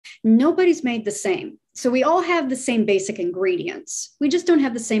Nobody's made the same. So we all have the same basic ingredients. We just don't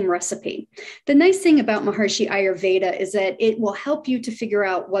have the same recipe. The nice thing about Maharishi Ayurveda is that it will help you to figure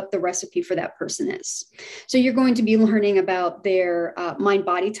out what the recipe for that person is. So you're going to be learning about their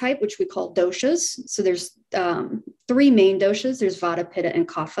mind-body type, which we call doshas. So there's three main doshas. There's Vata, Pitta, and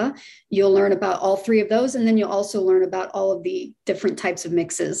Kapha. You'll learn about all three of those. And then you'll also learn about all of the different types of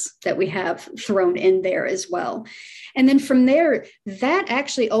mixes that we have thrown in there as well. And then from there, that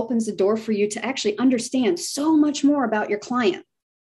actually opens the door for you to actually understand so much more about your client.